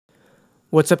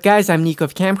What's up guys, I'm Nico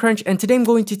of CAMCRUNCH, and today I'm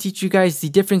going to teach you guys the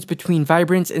difference between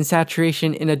vibrance and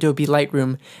saturation in Adobe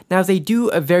Lightroom. Now they do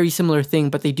a very similar thing,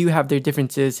 but they do have their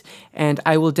differences, and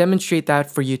I will demonstrate that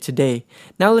for you today.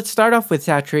 Now let's start off with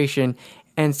saturation,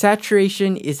 and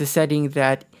saturation is a setting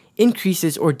that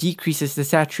increases or decreases the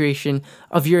saturation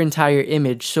of your entire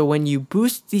image. So when you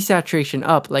boost the saturation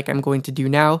up, like I'm going to do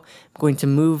now, I'm going to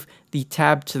move the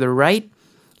tab to the right.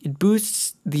 It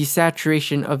boosts the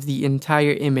saturation of the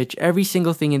entire image. Every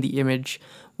single thing in the image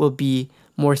will be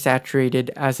more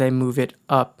saturated as I move it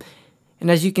up.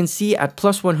 And as you can see at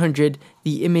plus 100,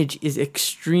 the image is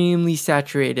extremely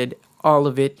saturated. All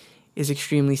of it is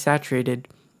extremely saturated.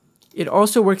 It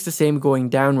also works the same going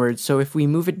downwards. So if we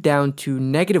move it down to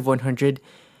negative 100,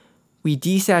 we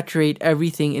desaturate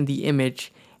everything in the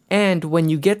image. And when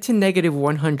you get to negative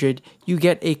 100, you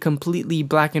get a completely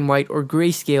black and white or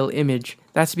grayscale image.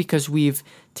 That's because we've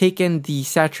taken the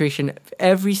saturation of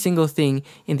every single thing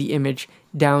in the image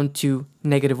down to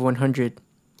negative 100.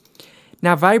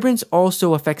 Now, vibrance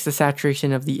also affects the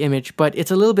saturation of the image, but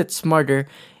it's a little bit smarter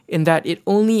in that it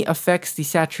only affects the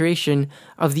saturation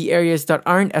of the areas that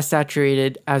aren't as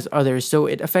saturated as others. So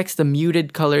it affects the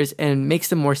muted colors and makes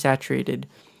them more saturated.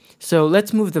 So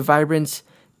let's move the Vibrance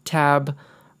tab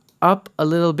up a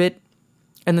little bit,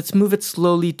 and let's move it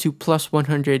slowly to plus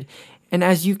 100. And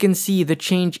as you can see, the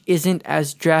change isn't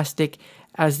as drastic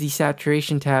as the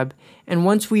saturation tab. And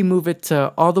once we move it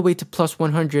to all the way to plus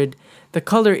 100, the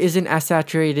color isn't as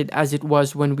saturated as it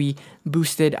was when we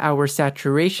boosted our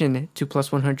saturation to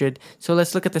plus 100. So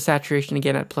let's look at the saturation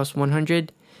again at plus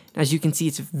 100. As you can see,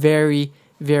 it's very,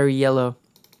 very yellow.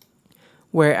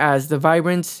 Whereas the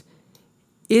vibrance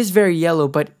is very yellow,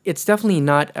 but it's definitely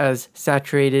not as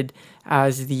saturated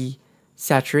as the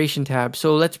saturation tab.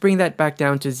 So let's bring that back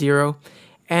down to 0.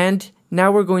 And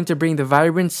now we're going to bring the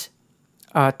vibrance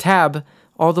tab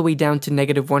all the way down to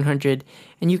negative 100.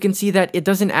 And you can see that it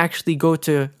doesn't actually go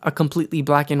to a completely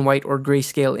black and white or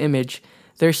grayscale image.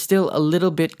 There's still a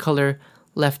little bit color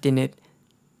left in it.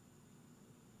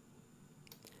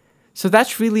 So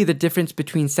that's really the difference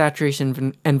between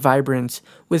saturation and vibrance.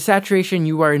 With saturation,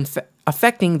 you are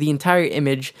affecting the entire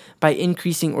image by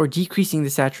increasing or decreasing the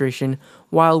saturation,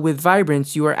 while with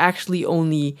vibrance, you are actually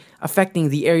only affecting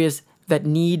the areas that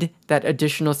need that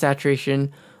additional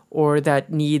saturation or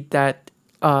that need that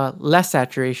less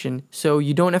saturation. So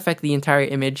you don't affect the entire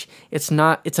image. It's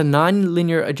a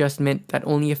non-linear adjustment that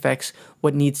only affects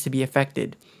what needs to be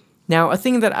affected. Now, a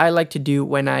thing that I like to do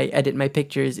when I edit my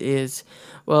pictures is,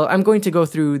 well, I'm going to go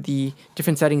through the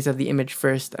different settings of the image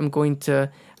first. I'm going to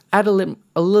add a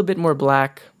little bit more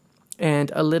black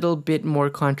and a little bit more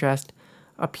contrast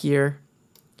up here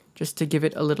just to give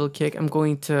it a little kick. I'm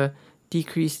going to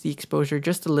decrease the exposure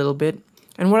just a little bit.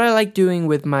 And what I like doing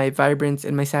with my vibrance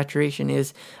and my saturation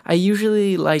is I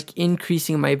usually like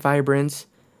increasing my vibrance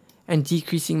and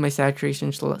decreasing my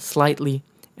saturation slightly.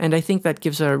 And I think that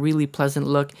gives a really pleasant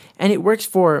look. And it works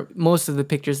for most of the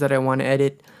pictures that I want to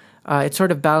edit. It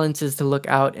sort of balances the look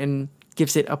out and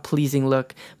gives it a pleasing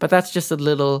look. But that's just a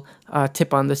little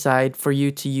tip on the side for you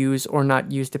to use or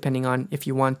not use depending on if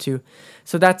you want to.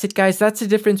 So that's it, guys. That's the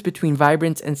difference between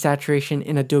vibrance and saturation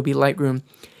in Adobe Lightroom.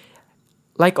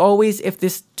 Like always, if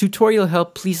this tutorial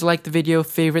helped, please like the video,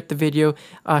 favorite the video,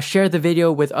 share the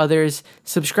video with others,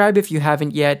 subscribe if you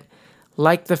haven't yet,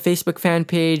 like the Facebook fan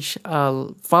page,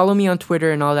 follow me on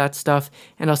Twitter and all that stuff,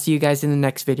 and I'll see you guys in the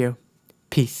next video.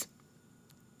 Peace.